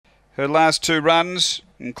her last 2 runs,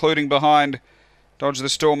 including behind Dodge the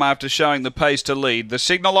Storm after showing the pace to lead. The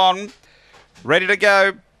signal on, ready to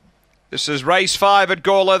go. This is race 5 at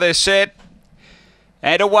Gawler. They're set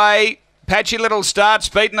and away. Patchy little start,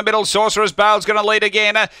 speed in the middle. Sorcerer's Bale's going to lead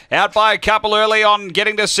again. Out by a couple early on,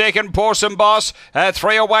 getting to second. Pawsome Boss.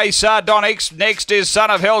 3 away, Sardonyx. Next is Son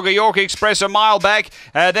of Helga. York Express a mile back.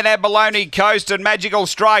 Then Abalone Coast and Magical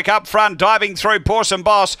Strike up front, diving through. Pawsome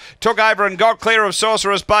Boss took over and got clear of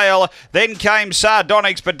Sorcerer's Bale. Then came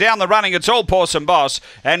Sardonyx, but down the running, it's all Pawsome Boss.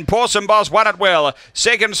 And Pawsome Boss won it well.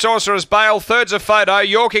 Second, Sorcerer's Bale. Third's a photo.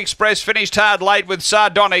 York Express finished hard late with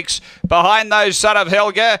Sardonyx. Behind those, Son of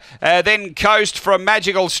Helga. Then Coast from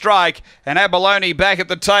Magical Strike, and Abalone back at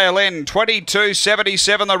the tail end.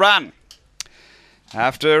 22.77 the run.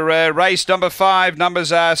 After race number 5,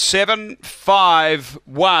 numbers are 7, 5,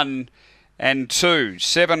 1 and 2.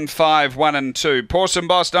 7, 5, 1 and 2. Pawsome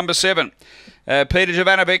Boss number 7. Peter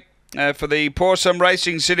Jovanovic for the Pawsome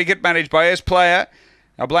Racing Syndicate, managed by S Player.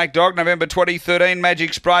 A Black Dog, November 2013.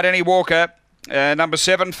 Magic Sprite, Annie Walker. Number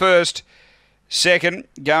 7 first. Second,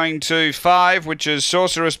 going to 5, which is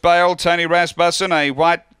Sorceress Bale, Tony Rasmussen, a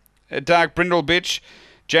white dark brindle bitch.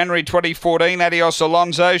 January 2014, Adios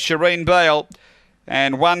Alonso, Shireen Bale.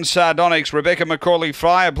 And 1, Sardonyx, Rebecca Macaulay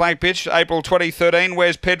Fry, a black bitch, April 2013.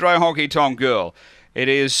 Where's Pedro Honky Tonk Girl? It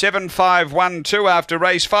is 7-5-1-2 after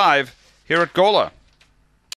race 5 here at Gawler.